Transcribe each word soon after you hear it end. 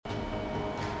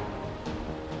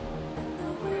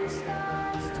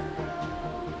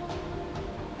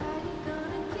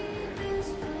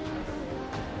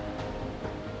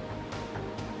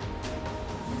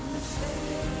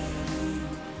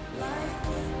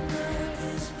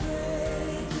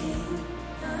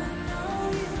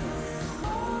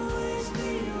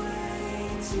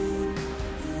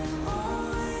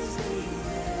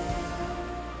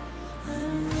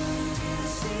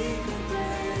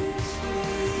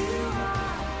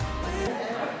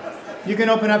You can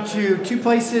open up to two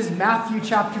places, Matthew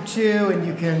chapter 2, and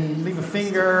you can leave a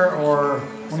finger or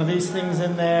one of these things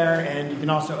in there, and you can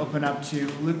also open up to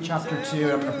Luke chapter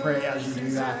 2. I'm going to pray as you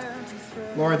do that.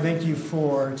 Lord, thank you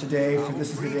for today, for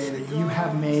this is the day that you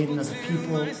have made, and as a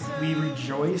people, we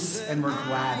rejoice and we're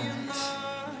glad in it.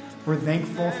 We're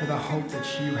thankful for the hope that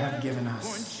you have given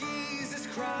us.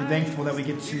 We're thankful that we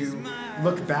get to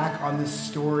look back on this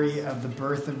story of the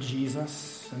birth of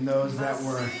Jesus and those that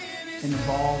were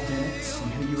involved in it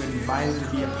and who you invited to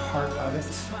be a part of it.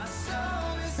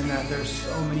 And that there's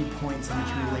so many points in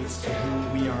which relates to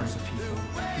who we are as a people.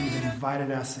 You've invited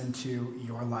us into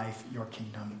your life, your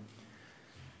kingdom.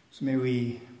 So may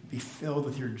we be filled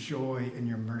with your joy and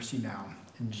your mercy now.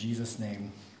 In Jesus'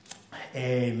 name,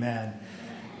 amen.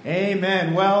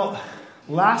 Amen. Well,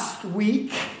 last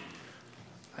week,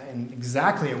 and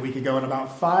exactly a week ago, in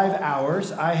about 5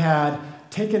 hours, I had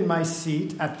taken my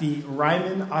seat at the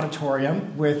Ryman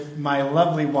Auditorium with my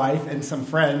lovely wife and some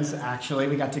friends, actually.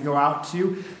 We got to go out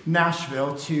to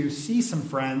Nashville to see some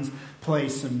friends play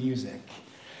some music.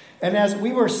 And as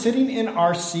we were sitting in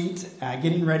our seat,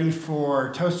 getting ready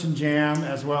for Toast and Jam,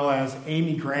 as well as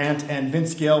Amy Grant and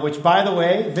Vince Gill, which, by the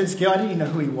way, Vince Gill, I didn't even know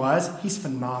who he was. He's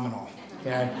phenomenal.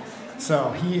 Okay?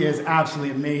 So he is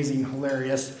absolutely amazing,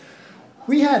 hilarious.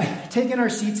 We had taken our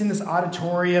seats in this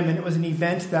auditorium, and it was an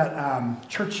event that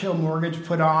Churchill Mortgage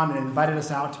put on and invited us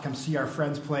out to come see our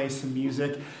friends play some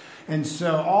music. And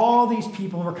so all these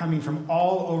people were coming from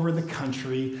all over the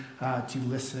country to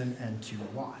listen and to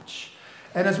watch.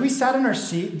 And as we sat in our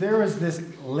seat, there was this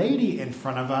lady in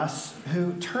front of us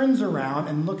who turns around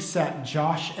and looks at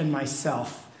Josh and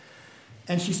myself.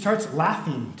 And she starts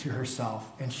laughing to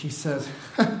herself. And she says,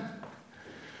 look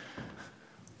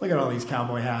at all these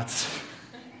cowboy hats.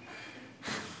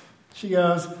 She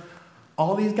goes,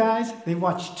 all these guys, they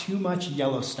watch too much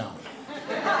Yellowstone.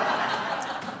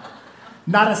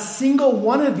 Not a single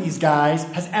one of these guys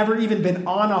has ever even been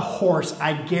on a horse,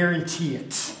 I guarantee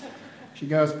it. She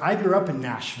goes, I grew up in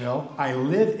Nashville, I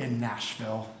live in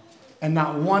Nashville, and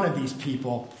not one of these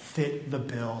people fit the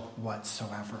bill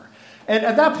whatsoever. And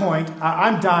at that point,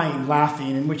 I'm dying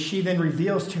laughing, in which she then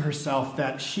reveals to herself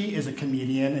that she is a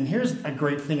comedian. And here's a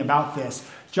great thing about this.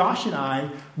 Josh and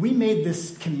I, we made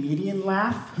this comedian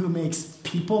laugh who makes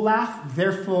people laugh.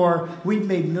 Therefore, we've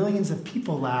made millions of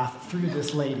people laugh through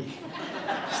this lady.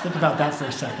 Just think about that for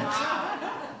a second.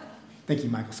 Thank you,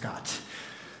 Michael Scott.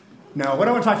 No, what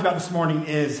I want to talk about this morning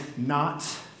is not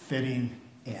fitting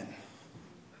in.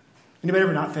 Anybody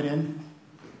ever not fit in?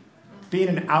 Being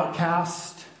an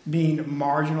outcast, being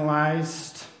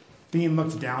marginalized, being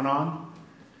looked down on.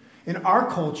 In our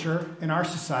culture, in our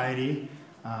society,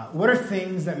 what are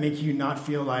things that make you not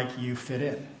feel like you fit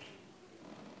in?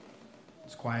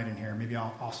 It's quiet in here. Maybe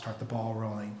I'll start the ball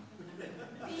rolling.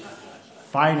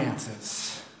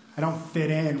 Finances. I don't fit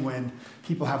in when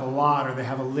people have a lot or they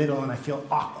have a little, and I feel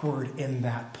awkward in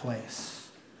that place.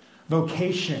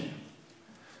 Vocation.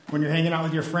 When you're hanging out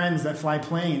with your friends that fly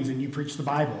planes and you preach the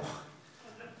Bible.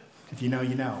 If you know,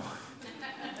 you know.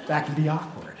 That can be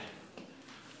awkward.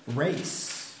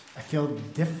 Race. I feel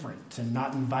different and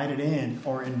not invited in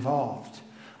or involved.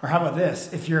 Or how about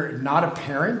this? If you're not a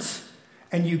parent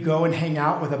and you go and hang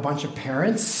out with a bunch of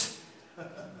parents,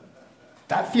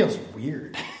 that feels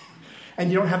weird. And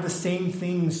you don't have the same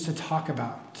things to talk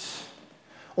about.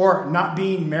 Or not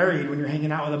being married when you're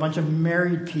hanging out with a bunch of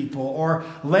married people. Or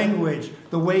language,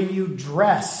 the way you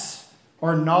dress.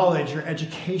 Or knowledge, your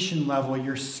education level,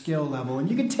 your skill level.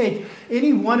 And you can take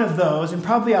any one of those and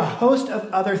probably a host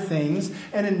of other things.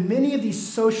 And in many of these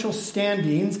social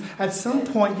standings, at some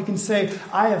point you can say,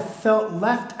 I have felt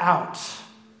left out.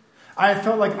 I have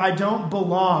felt like I don't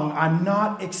belong. I'm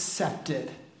not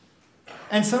accepted.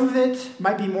 And some of it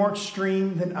might be more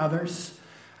extreme than others.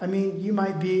 I mean, you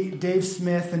might be Dave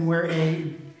Smith and wear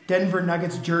a Denver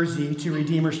Nuggets jersey to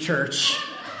Redeemer's Church.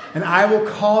 And I will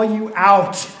call you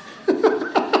out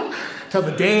till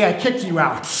the day I kick you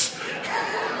out.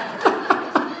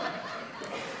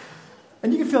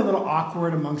 And you can feel a little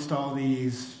awkward amongst all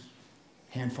these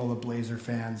handful of Blazer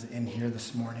fans in here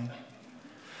this morning.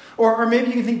 Or maybe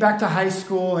you can think back to high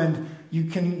school and you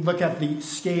can look at the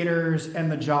skaters and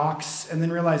the jocks and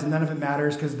then realize none of it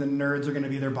matters because the nerds are going to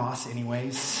be their boss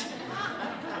anyways.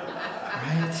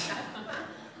 Right?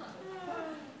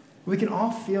 We can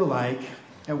all feel like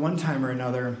at one time or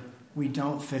another we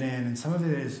don't fit in, and some of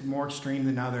it is more extreme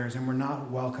than others, and we're not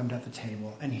welcomed at the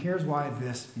table. And here's why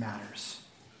this matters.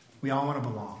 We all want to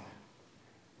belong.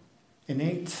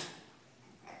 Innate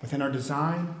within our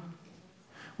design,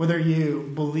 whether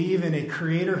you believe in a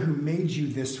creator who made you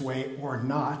this way or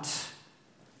not,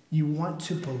 you want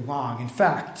to belong. In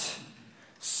fact,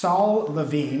 Saul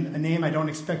Levine, a name I don't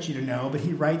expect you to know, but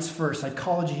he writes for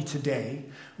Psychology Today,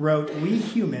 wrote, "We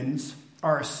humans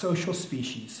are a social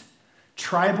species,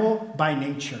 tribal by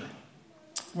nature.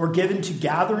 We're given to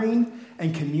gathering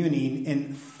and communing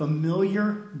in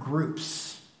familiar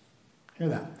groups." Hear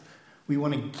that? We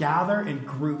want to gather in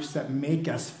groups that make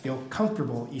us feel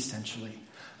comfortable, essentially.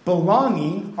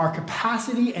 Belonging, our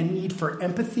capacity and need for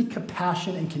empathy,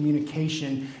 compassion, and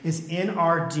communication is in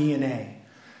our DNA.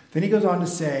 Then he goes on to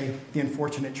say the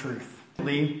unfortunate truth.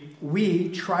 We,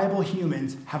 tribal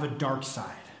humans, have a dark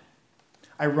side.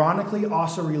 Ironically,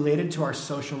 also related to our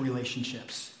social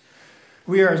relationships.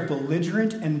 We are as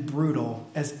belligerent and brutal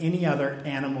as any other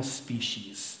animal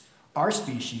species. Our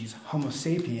species, Homo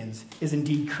sapiens, is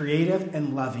indeed creative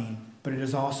and loving, but it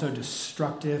is also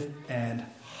destructive and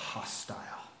hostile.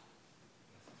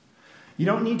 You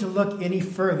don't need to look any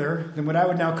further than what I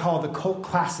would now call the cult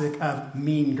classic of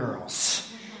Mean Girls.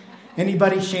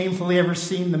 Anybody shamefully ever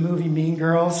seen the movie Mean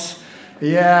Girls?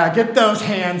 Yeah, get those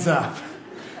hands up.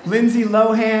 Lindsay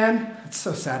Lohan, it's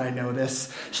so sad I know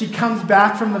this. She comes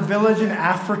back from the village in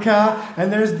Africa, and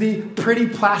there's the pretty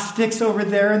plastics over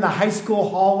there in the high school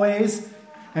hallways,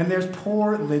 and there's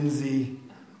poor Lindsay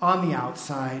on the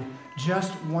outside,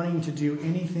 just wanting to do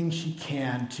anything she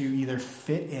can to either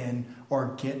fit in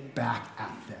or get back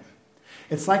at them.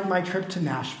 It's like my trip to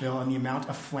Nashville and the amount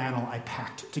of flannel I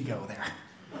packed to go there.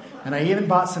 And I even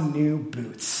bought some new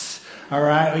boots. All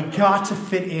right, we got to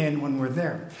fit in when we're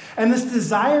there. And this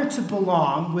desire to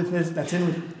belong that's in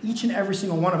with each and every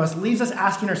single one of us leaves us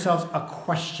asking ourselves a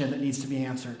question that needs to be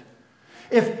answered.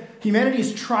 If humanity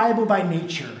is tribal by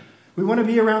nature, we want to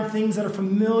be around things that are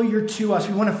familiar to us,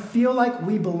 we want to feel like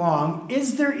we belong,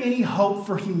 is there any hope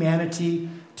for humanity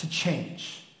to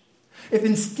change? If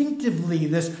instinctively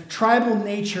this tribal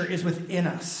nature is within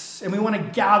us, and we want to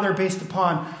gather based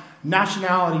upon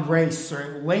nationality, race,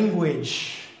 or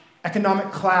language,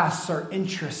 economic class, or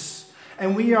interests,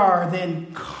 and we are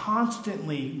then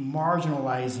constantly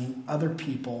marginalizing other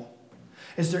people,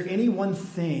 is there any one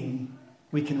thing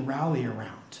we can rally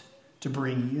around to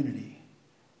bring unity?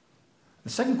 The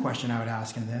second question I would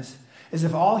ask in this is,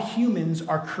 if all humans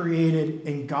are created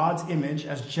in God's image,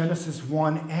 as Genesis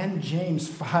 1 and James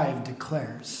 5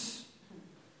 declares,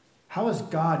 how is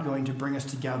God going to bring us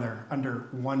together under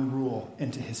one rule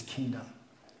into his kingdom?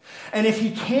 And if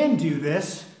he can do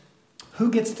this, who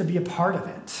gets to be a part of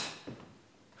it?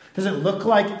 Does it look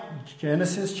like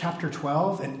Genesis chapter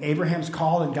 12 and Abraham's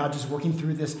call and God just working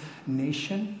through this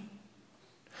nation?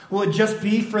 Will it just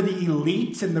be for the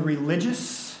elites and the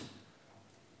religious?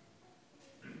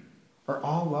 Are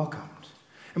all welcomed?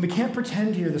 And we can't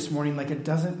pretend here this morning like it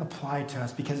doesn't apply to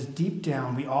us, because deep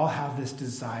down we all have this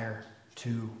desire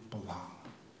to belong.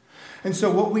 And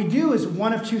so what we do is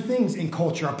one of two things in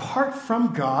culture. Apart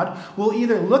from God, we'll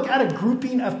either look at a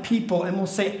grouping of people and we'll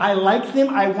say, I like them,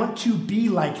 I want to be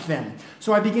like them.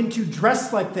 So I begin to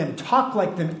dress like them, talk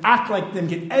like them, act like them,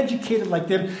 get educated like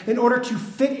them in order to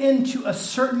fit into a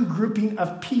certain grouping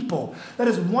of people. That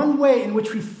is one way in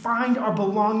which we find our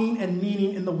belonging and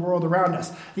meaning in the world around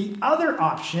us. The other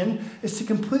option is to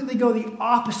completely go the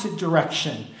opposite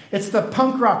direction. It's the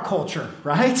punk rock culture,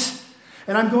 right?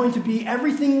 And I'm going to be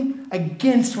everything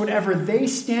against whatever they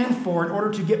stand for in order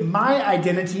to get my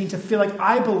identity and to feel like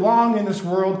I belong in this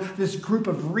world, this group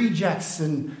of rejects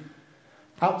and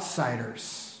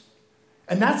outsiders.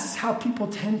 And that's how people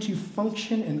tend to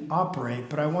function and operate.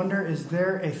 But I wonder, is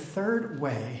there a third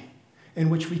way in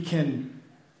which we can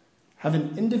have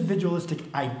an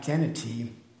individualistic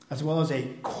identity as well as a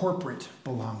corporate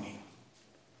belonging?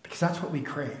 Because that's what we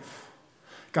crave.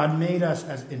 God made us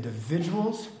as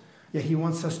individuals, yet he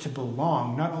wants us to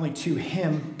belong not only to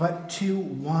him, but to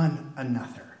one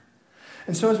another.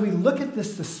 And so as we look at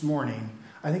this morning,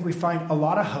 I think we find a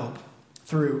lot of hope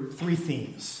through three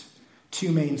themes,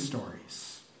 two main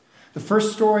stories. The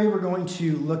first story we're going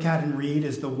to look at and read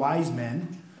is the wise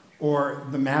men, or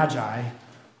the Magi,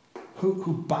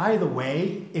 who, by the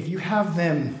way, if you have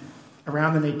them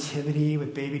around the nativity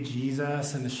with baby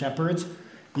Jesus and the shepherds,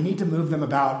 you need to move them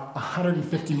about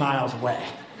 150 miles away.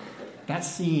 That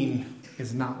scene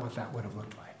is not what that would have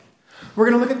looked like. We're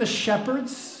going to look at the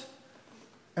shepherds,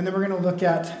 and then we're going to look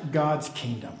at God's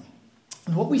kingdom.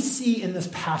 And what we see in this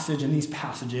passage, in these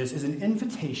passages, is an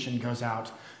invitation goes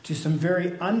out to some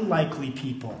very unlikely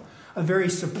people, a very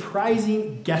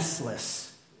surprising guest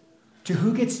list to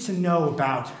who gets to know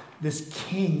about this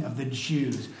king of the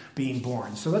Jews being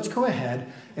born. So let's go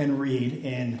ahead and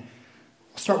read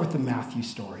start with the Matthew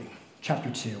story, chapter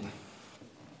 2.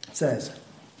 It says,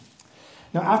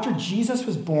 Now after Jesus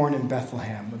was born in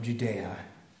Bethlehem of Judea,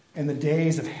 in the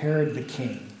days of Herod the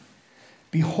king,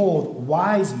 Behold,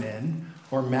 wise men,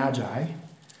 or magi,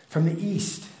 from the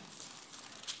east.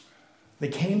 They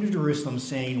came to Jerusalem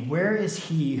saying, where is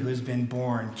he who has been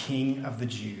born King of the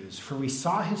Jews? For we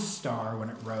saw his star when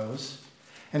it rose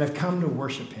and have come to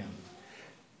worship him.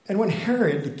 And when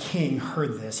Herod the king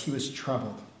heard this, he was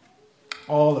troubled.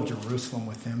 All of Jerusalem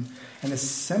with him, and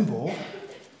assembled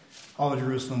all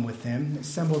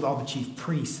the chief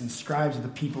priests and scribes of the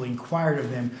people. He inquired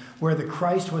of them where the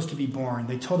Christ was to be born.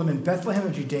 They told him, in Bethlehem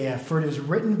of Judea, for it is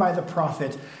written by the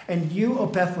prophet, and you, O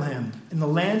Bethlehem, in the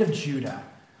land of Judah,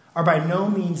 are by no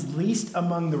means least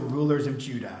among the rulers of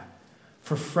Judah.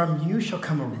 For from you shall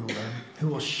come a ruler who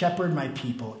will shepherd my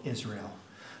people Israel.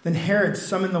 Then Herod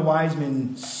summoned the wise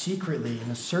men secretly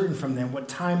and ascertained from them what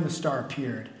time the star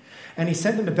appeared. And he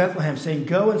sent them to Bethlehem, saying,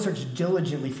 go and search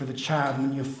diligently for the child, and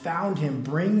when you have found him,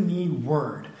 bring me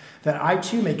word, that I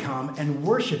too may come and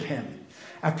worship him.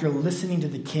 After listening to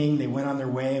the king, they went on their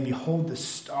way, and behold, the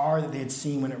star that they had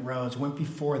seen when it rose went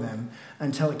before them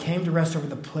until it came to rest over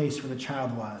the place where the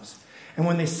child was. And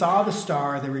when they saw the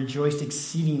star, they rejoiced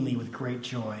exceedingly with great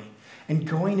joy. And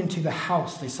going into the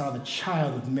house, they saw the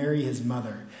child with Mary his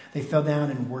mother. They fell down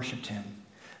and worshipped him.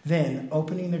 Then,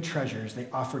 opening their treasures, they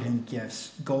offered him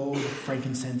gifts, gold,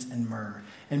 frankincense, and myrrh.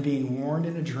 And being warned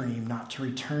in a dream not to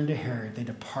return to Herod, they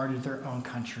departed their own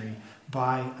country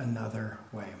by another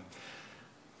way.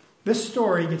 This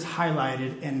story gets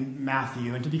highlighted in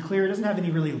Matthew, and to be clear, it doesn't have any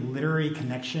really literary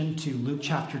connection to Luke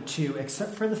chapter 2,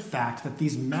 except for the fact that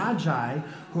these magi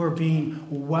who are being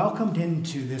welcomed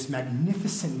into this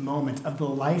magnificent moment of the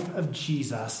life of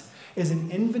Jesus is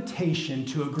an invitation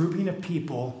to a grouping of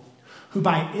people who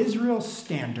by Israel's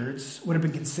standards would have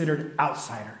been considered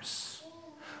outsiders,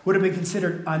 would have been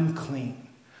considered unclean.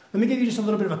 Let me give you just a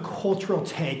little bit of a cultural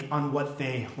take on what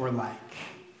they were like.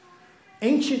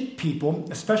 Ancient people,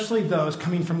 especially those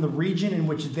coming from the region in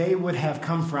which they would have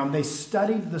come from, they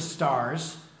studied the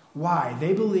stars. Why?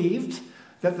 They believed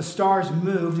that the stars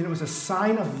moved and it was a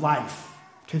sign of life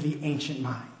to the ancient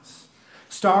minds.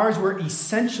 Stars were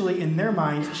essentially, in their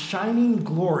minds, shining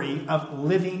glory of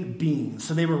living beings.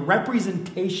 So they were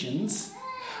representations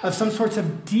of some sorts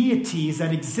of deities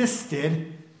that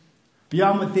existed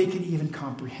beyond what they could even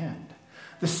comprehend.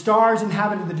 The stars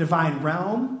inhabited the divine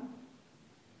realm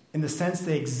in the sense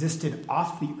they existed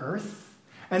off the earth,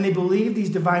 and they believed these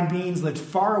divine beings lived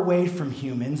far away from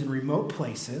humans in remote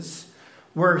places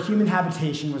where human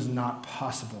habitation was not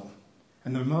possible.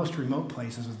 And the most remote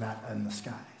places was that in the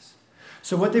skies.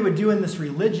 So what they would do in this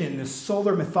religion, this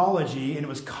solar mythology, and it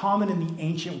was common in the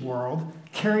ancient world,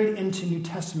 carried into New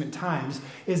Testament times,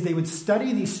 is they would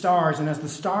study these stars, and as the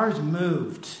stars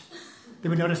moved, they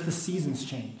would notice the seasons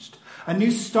changed. A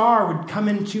new star would come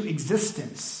into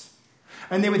existence,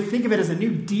 and they would think of it as a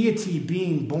new deity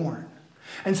being born.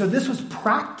 And so this was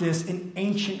practiced in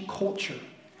ancient culture.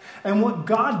 And what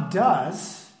God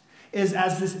does is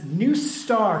as this new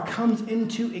star comes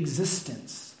into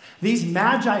existence, these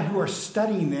magi who are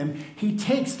studying them, he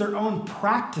takes their own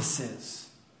practices,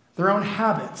 their own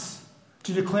habits,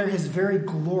 to declare his very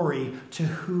glory to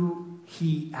who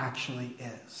he actually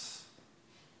is.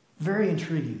 Very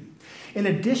intriguing. In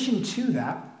addition to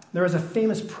that, there was a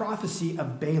famous prophecy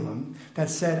of Balaam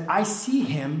that said, I see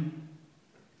him,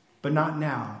 but not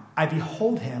now. I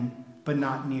behold him, but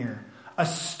not near. A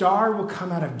star will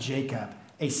come out of Jacob.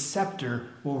 A scepter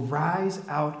will rise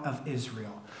out of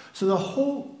Israel. So the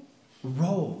whole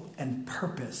role and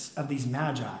purpose of these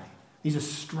magi, these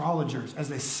astrologers, as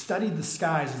they studied the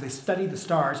skies, as they studied the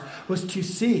stars, was to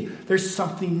see there's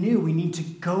something new. We need to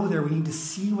go there. We need to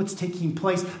see what's taking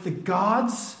place. The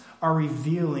gods are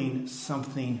revealing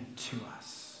something to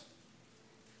us.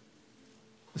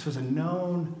 This was a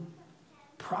known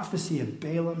prophecy of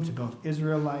Balaam to both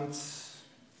Israelites,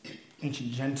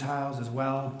 ancient Gentiles as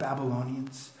well,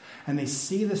 Babylonians. And they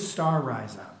see the star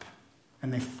rise up,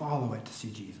 and they follow it to see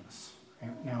Jesus.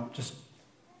 Now, just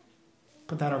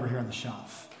put that over here on the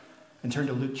shelf and turn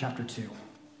to Luke chapter 2.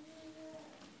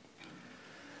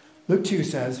 Luke 2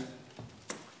 says,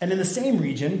 and in the same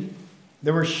region,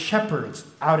 there were shepherds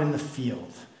out in the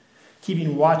field,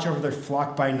 keeping watch over their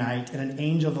flock by night, and an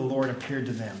angel of the Lord appeared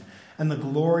to them, and the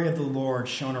glory of the Lord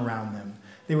shone around them.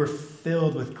 They were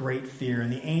filled with great fear,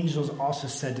 and the angels also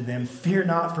said to them, fear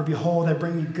not, for behold, I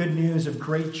bring you good news of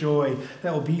great joy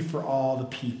that will be for all the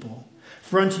people.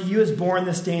 For unto you is born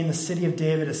this day in the city of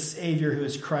David a Savior who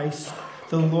is Christ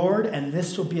the Lord, and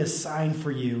this will be a sign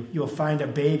for you. You will find a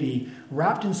baby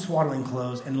wrapped in swaddling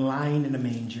clothes and lying in a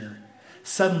manger.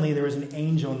 Suddenly there was an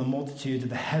angel in the multitudes of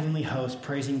the heavenly host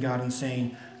praising God and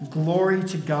saying, glory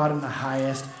to God in the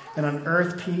highest, and on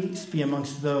earth peace be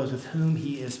amongst those with whom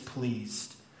he is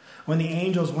pleased. When the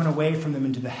angels went away from them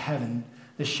into the heaven,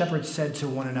 the shepherds said to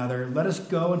one another, "Let us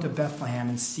go into Bethlehem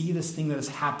and see this thing that has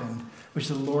happened, which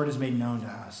the Lord has made known to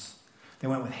us." They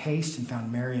went with haste and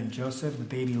found Mary and Joseph, the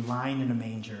baby lying in a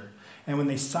manger. And when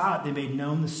they saw it, they made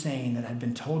known the saying that had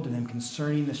been told to them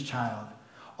concerning this child.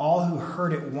 All who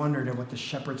heard it wondered at what the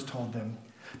shepherds told them.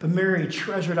 But Mary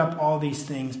treasured up all these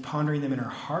things, pondering them in her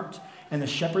heart. And the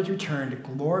shepherds returned,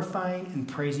 glorifying and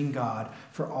praising God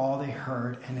for all they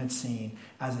heard and had seen,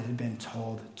 as it had been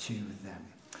told to them.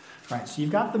 All right, so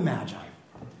you've got the Magi.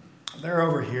 They're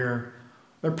over here.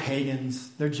 They're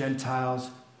pagans. They're Gentiles.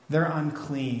 They're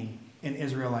unclean in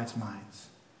Israelites' minds.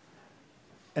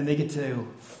 And they get to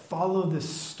follow this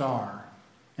star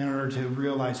in order to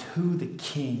realize who the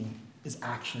king is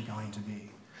actually going to be.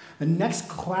 The next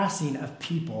classing of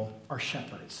people are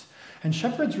shepherds. And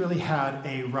shepherds really had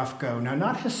a rough go. Now,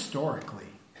 not historically.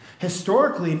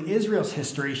 Historically, in Israel's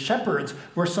history, shepherds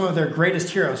were some of their greatest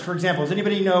heroes. For example, does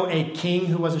anybody know a king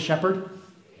who was a shepherd?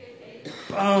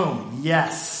 Boom,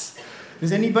 yes.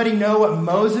 Does anybody know what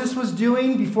Moses was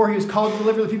doing before he was called to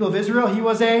deliver the people of Israel? He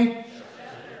was a...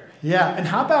 Yeah, and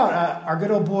how about our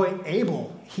good old boy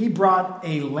Abel? He brought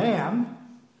a lamb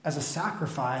as a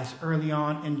sacrifice early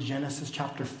on in Genesis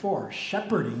chapter 4,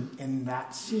 shepherding in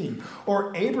that scene.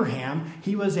 Or Abraham,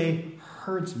 he was a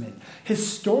herdsman.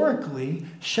 Historically,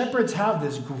 shepherds have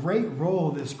this great role,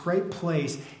 this great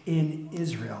place in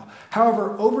Israel.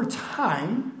 However, over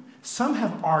time, some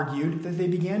have argued that they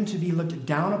began to be looked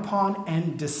down upon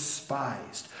and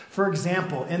despised. For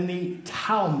example, in the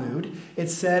Talmud, it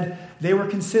said they were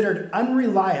considered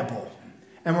unreliable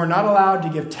and were not allowed to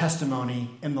give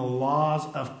testimony in the laws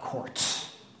of court.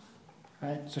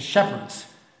 Right? So shepherds,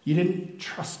 you didn't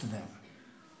trust them.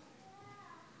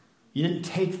 You didn't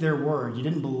take their word. You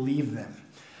didn't believe them.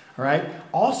 All right?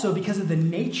 Also, because of the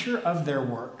nature of their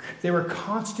work, they were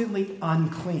constantly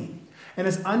unclean. And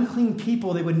as unclean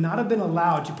people, they would not have been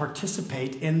allowed to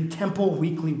participate in temple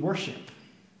weekly worship.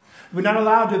 They were not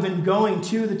allowed to have been going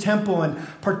to the temple and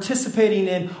participating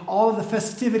in all of the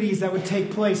festivities that would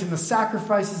take place and the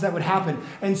sacrifices that would happen.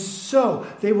 And so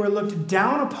they were looked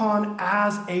down upon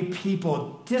as a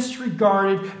people,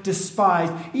 disregarded,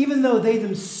 despised, even though they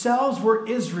themselves were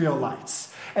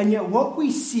Israelites. And yet what we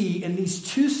see in these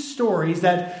two stories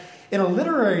that in a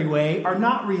literary way are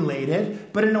not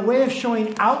related, but in a way of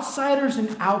showing outsiders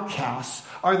and outcasts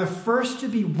are the first to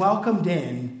be welcomed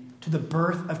in to the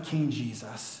birth of King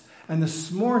Jesus. And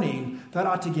this morning, that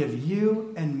ought to give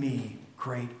you and me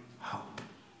great hope.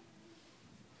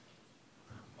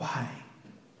 Why?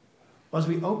 Well, as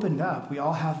we opened up, we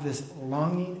all have this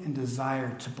longing and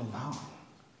desire to belong.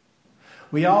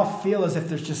 We all feel as if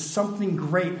there's just something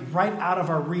great right out of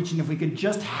our reach, and if we could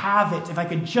just have it, if I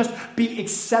could just be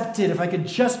accepted, if I could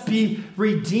just be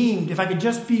redeemed, if I could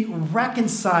just be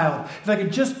reconciled, if I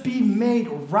could just be made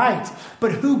right.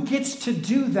 But who gets to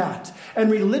do that? And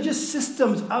religious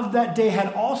systems of that day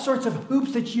had all sorts of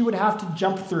hoops that you would have to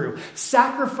jump through,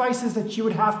 sacrifices that you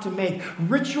would have to make,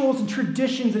 rituals and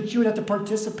traditions that you would have to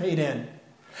participate in.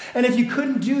 And if you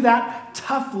couldn't do that,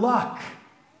 tough luck.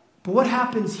 But what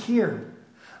happens here?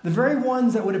 The very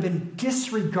ones that would have been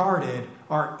disregarded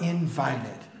are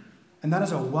invited. And that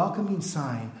is a welcoming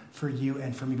sign for you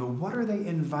and for me. But what are they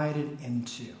invited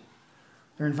into?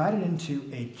 They're invited into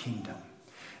a kingdom.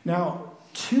 Now,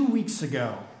 2 weeks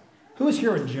ago, who was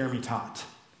here when Jeremy taught?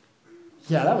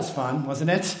 Yeah, that was fun, wasn't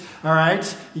it? All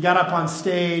right. You got up on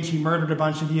stage. He murdered a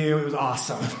bunch of you. It was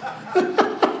awesome.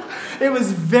 It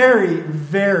was very,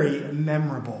 very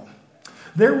memorable.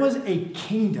 There was a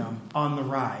kingdom on the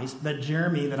rise that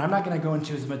Jeremy, that I'm not going to go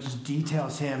into as much detail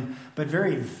as him, but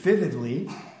very vividly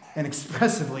and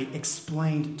expressively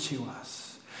explained to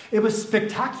us. It was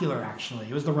spectacular, actually.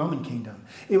 It was the Roman kingdom.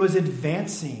 It was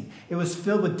advancing. It was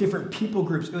filled with different people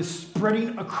groups. It was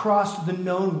spreading across the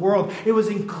known world. It was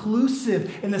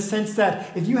inclusive in the sense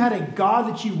that if you had a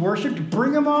god that you worshipped,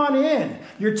 bring him on in.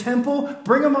 Your temple,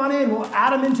 bring him on in. We'll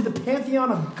add him into the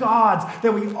pantheon of gods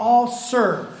that we all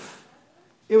serve.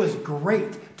 It was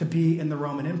great to be in the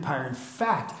Roman Empire. In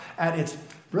fact, at its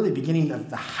really beginning,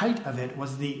 the height of it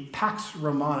was the Pax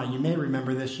Romana. You may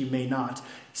remember this, you may not.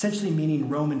 Essentially meaning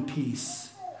Roman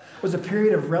peace. It was a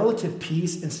period of relative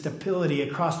peace and stability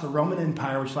across the Roman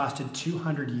Empire, which lasted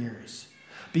 200 years.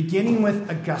 Beginning with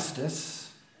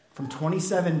Augustus from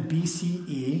 27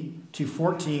 BCE to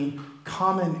 14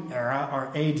 Common Era,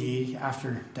 or AD,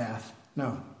 after death.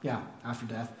 After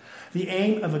death. The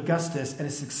aim of Augustus and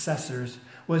his successors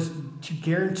was to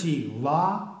guarantee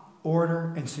law,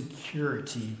 order, and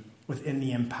security within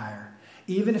the empire,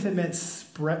 even if it meant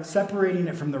separating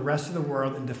it from the rest of the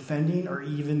world and defending or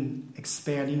even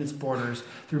expanding its borders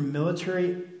through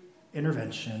military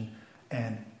intervention,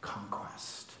 and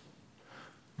conquest.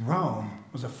 Rome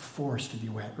was a force to be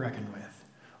reckoned with.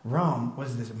 Rome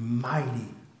was this mighty,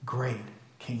 great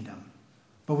kingdom.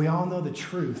 But we all know the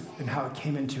truth and how it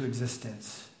came into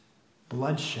existence.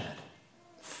 Bloodshed,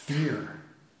 fear,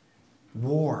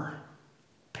 war,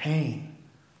 pain,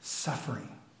 suffering.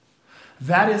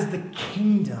 That is the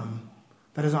kingdom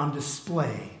that is on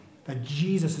display that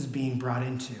Jesus is being brought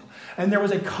into. And there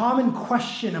was a common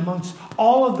question amongst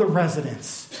all of the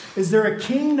residents. Is there a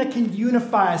king that can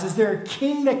unify us? Is there a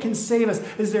king that can save us?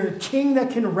 Is there a king that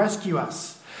can rescue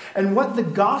us? And what the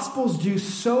Gospels do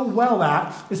so well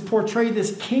at is portray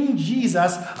this King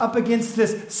Jesus up against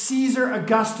this Caesar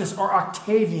Augustus or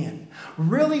Octavian.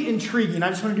 Really intriguing. I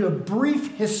just want to do a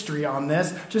brief history on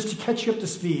this just to catch you up to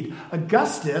speed.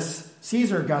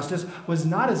 Caesar Augustus, was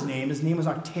not his name. His name was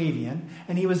Octavian.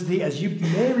 And he was as you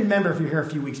may remember if you were here a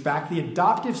few weeks back, the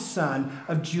adoptive son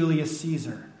of Julius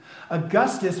Caesar.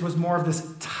 Augustus was more of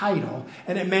this title,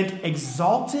 and it meant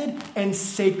exalted and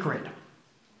sacred.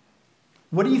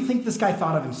 What do you think this guy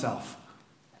thought of himself?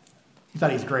 He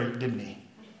thought he was great, didn't he?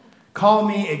 Call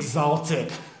me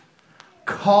exalted.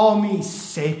 Call me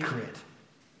sacred.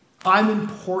 I'm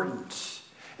important.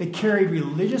 It carried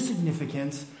religious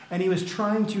significance, and he was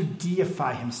trying to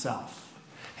deify himself.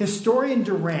 Historian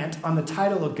Durant, on the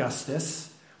title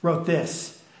Augustus, wrote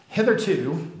this: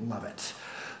 hitherto, love it,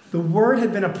 the word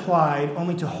had been applied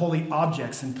only to holy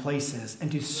objects and places,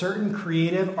 and to certain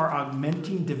creative or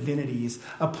augmenting divinities.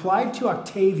 Applied to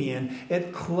Octavian,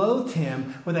 it clothed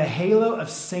him with a halo of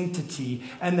sanctity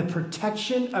and the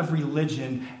protection of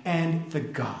religion and the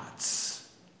gods.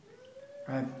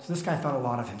 Right? So this guy thought a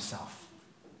lot of himself.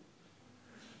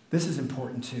 This is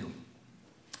important too.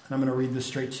 And I'm going to read this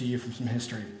straight to you from some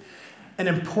history. An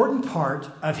important part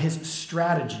of his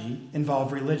strategy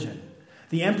involved religion.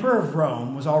 The emperor of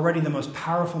Rome was already the most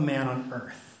powerful man on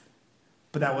earth,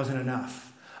 but that wasn't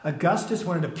enough. Augustus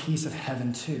wanted a piece of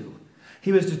heaven too.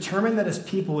 He was determined that his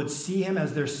people would see him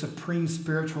as their supreme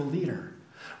spiritual leader.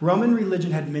 Roman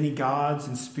religion had many gods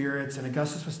and spirits, and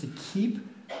Augustus was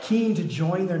keen to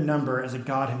join their number as a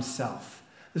god himself.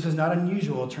 This was not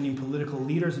unusual. Turning political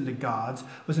leaders into gods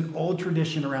was an old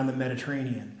tradition around the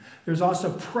Mediterranean. There was also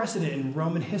precedent in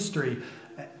Roman history.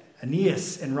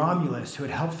 Aeneas and Romulus, who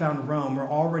had helped found Rome, were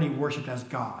already worshipped as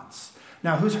gods.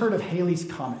 Now, who's heard of Halley's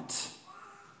Comet?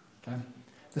 Okay.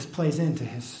 This plays into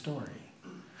his story.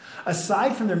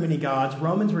 Aside from their many gods,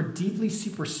 Romans were deeply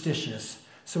superstitious.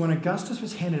 So when Augustus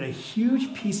was handed a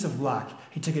huge piece of luck,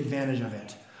 he took advantage of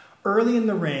it. Early in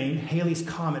the reign, Halley's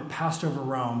Comet passed over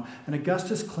Rome, and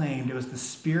Augustus claimed it was the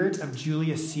spirit of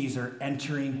Julius Caesar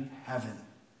entering heaven.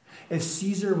 If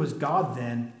Caesar was God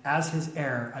then, as his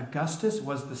heir, Augustus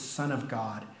was the son of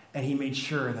God, and he made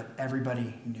sure that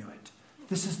everybody knew it.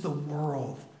 This is the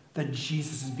world that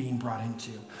Jesus is being brought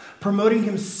into. Promoting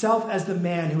himself as the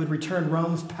man who would return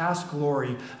Rome's past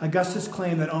glory, Augustus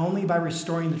claimed that only by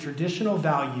restoring the traditional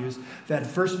values that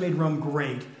first made Rome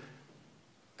great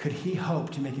could he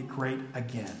hope to make it great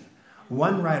again.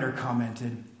 One writer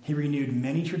commented, he renewed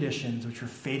many traditions which were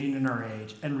fading in our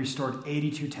age and restored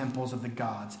 82 temples of the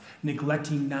gods,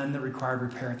 neglecting none that required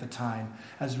repair at the time.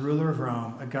 As ruler of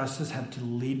Rome, Augustus had to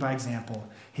lead by example.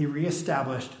 He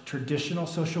reestablished traditional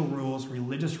social rules,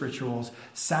 religious rituals,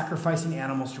 sacrificing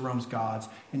animals to Rome's gods.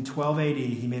 In 12 AD,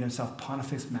 he made himself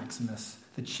Pontifex Maximus,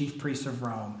 the chief priest of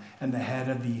Rome, and the head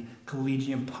of the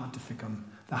Collegium Pontificum,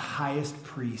 the highest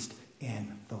priest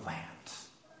in the land.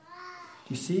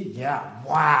 You see? Yeah.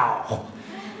 Wow.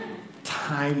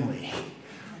 Timely.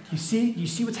 You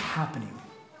see what's happening?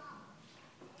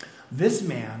 This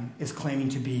man is claiming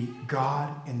to be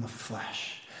God in the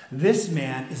flesh. This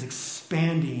man is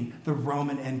expanding the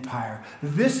Roman Empire.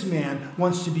 This man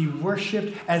wants to be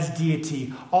worshipped as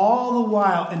deity, all the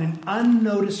while in an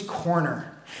unnoticed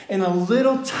corner in a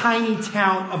little tiny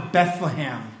town of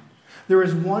Bethlehem. There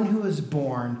is one who is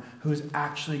born who is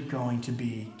actually going to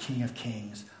be King of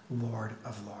Kings, Lord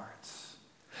of Lords.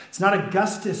 It's not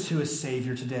Augustus who is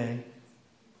Savior today,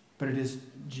 but it is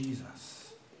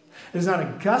Jesus. It is not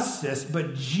Augustus,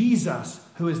 but Jesus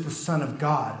who is the Son of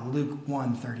God, Luke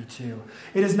 1:32.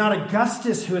 It is not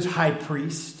Augustus who is high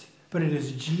priest, but it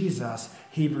is Jesus,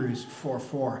 Hebrews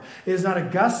 4:4. It is not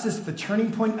Augustus the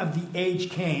turning point of the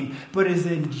age came, but it is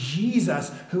in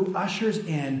Jesus who ushers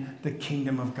in the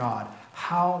kingdom of God.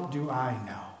 How do I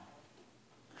know?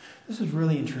 This is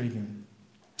really intriguing.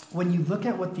 When you look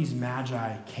at what these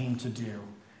magi came to do,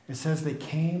 it says they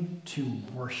came to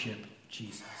worship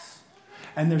Jesus.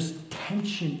 And there's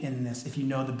tension in this if you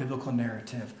know the biblical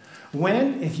narrative.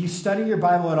 When, if you study your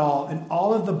Bible at all, in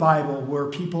all of the Bible were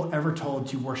people ever told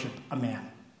to worship a man?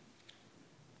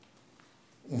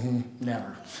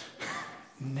 Never.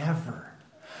 Never.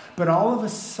 But all of a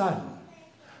sudden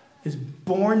is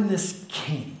born this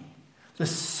king, the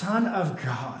Son of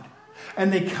God.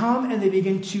 And they come and they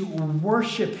begin to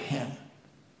worship him.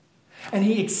 And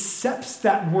he accepts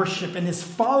that worship, and his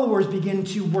followers begin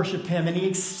to worship him, and he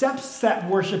accepts that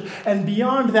worship. And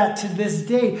beyond that, to this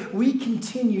day, we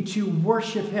continue to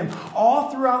worship him.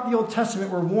 All throughout the Old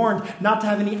Testament, we're warned not to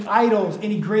have any idols,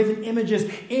 any graven images,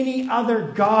 any other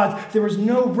gods. There was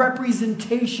no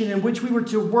representation in which we were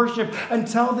to worship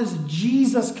until this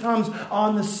Jesus comes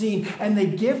on the scene. And they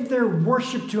give their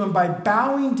worship to him by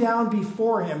bowing down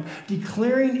before him,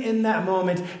 declaring in that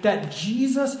moment that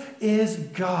Jesus is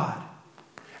God.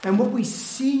 And what we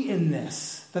see in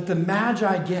this, that the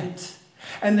Magi get,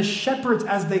 and the shepherds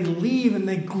as they leave and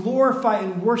they glorify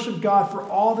and worship God for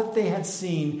all that they had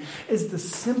seen, is the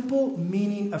simple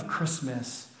meaning of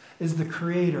Christmas, is the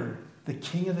Creator, the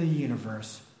King of the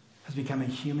universe, has become a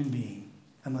human being.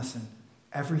 And listen,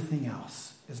 everything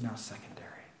else is now secondary.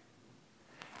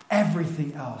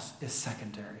 Everything else is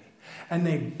secondary. And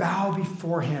they bow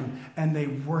before him and they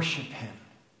worship him.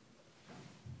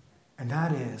 And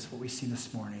that is what we see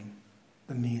this morning,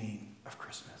 the meaning of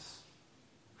Christmas.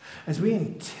 As we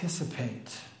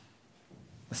anticipate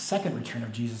the second return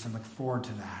of Jesus and look forward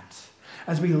to that,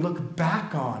 as we look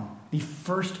back on the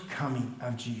first coming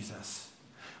of Jesus,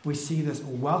 we see this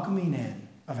welcoming in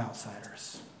of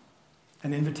outsiders,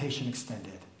 an invitation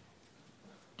extended.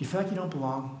 Do you feel like you don't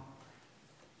belong?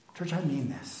 Church, I mean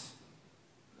this.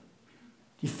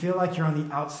 Do you feel like you're on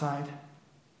the outside?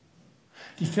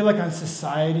 Do you feel like on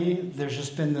society, there's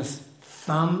just been this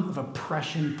thumb of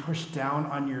oppression pushed down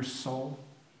on your soul?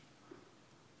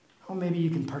 Oh, maybe you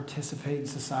can participate in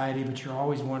society, but you're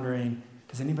always wondering,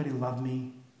 does anybody love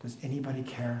me? Does anybody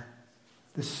care?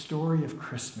 The story of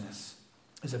Christmas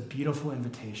is a beautiful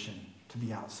invitation to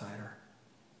the outsider,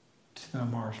 to the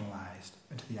marginalized,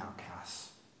 and to the outcasts.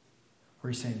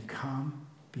 Where he's saying, come,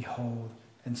 behold,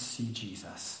 and see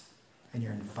Jesus. And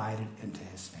you're invited into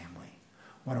his family.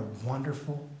 What a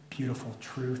wonderful, beautiful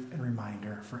truth and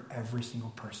reminder for every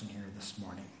single person here this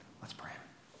morning. Let's pray.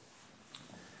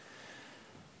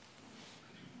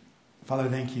 Father,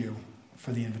 thank you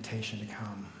for the invitation to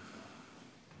come.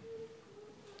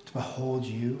 To behold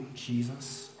you,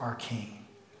 Jesus, our King.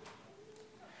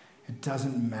 It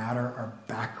doesn't matter our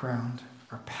background,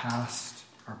 our past,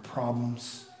 our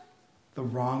problems, the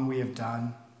wrong we have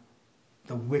done,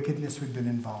 the wickedness we've been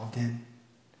involved in.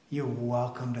 You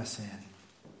welcomed us in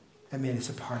and made us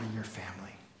a part of your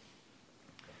family.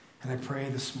 And I pray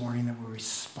this morning that we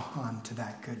respond to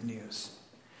that good news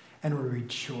and we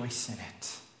rejoice in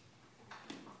it.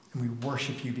 And we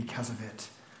worship you because of it.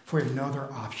 For we have no other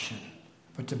option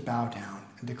but to bow down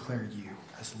and declare you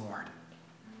as Lord.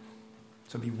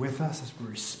 So be with us as we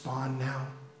respond now,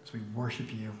 as we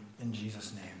worship you in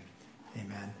Jesus' name.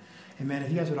 Amen. Amen.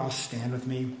 If you guys would all stand with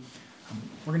me.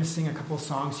 We're going to sing a couple of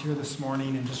songs here this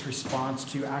morning in just response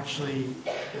to actually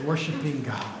worshiping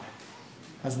God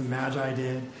as the Magi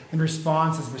did. In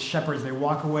response, as the shepherds, they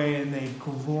walk away and they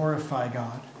glorify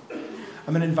God.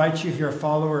 I'm going to invite you, if you're a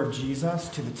follower of Jesus,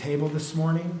 to the table this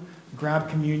morning. Grab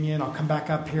communion. I'll come back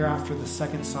up here after the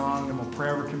second song and we'll pray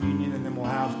over communion, and then we'll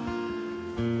have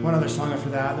one other song after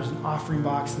that. There's an offering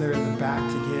box there in the back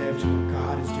to give to what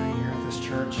God is doing here at this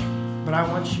church. But I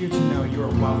want you to know you are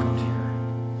welcomed here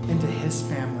into his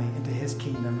family, into his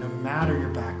kingdom, no matter your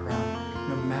background,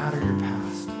 no matter your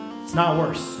past. It's not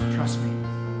worse, trust me.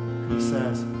 And he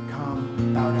says,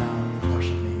 come, bow down,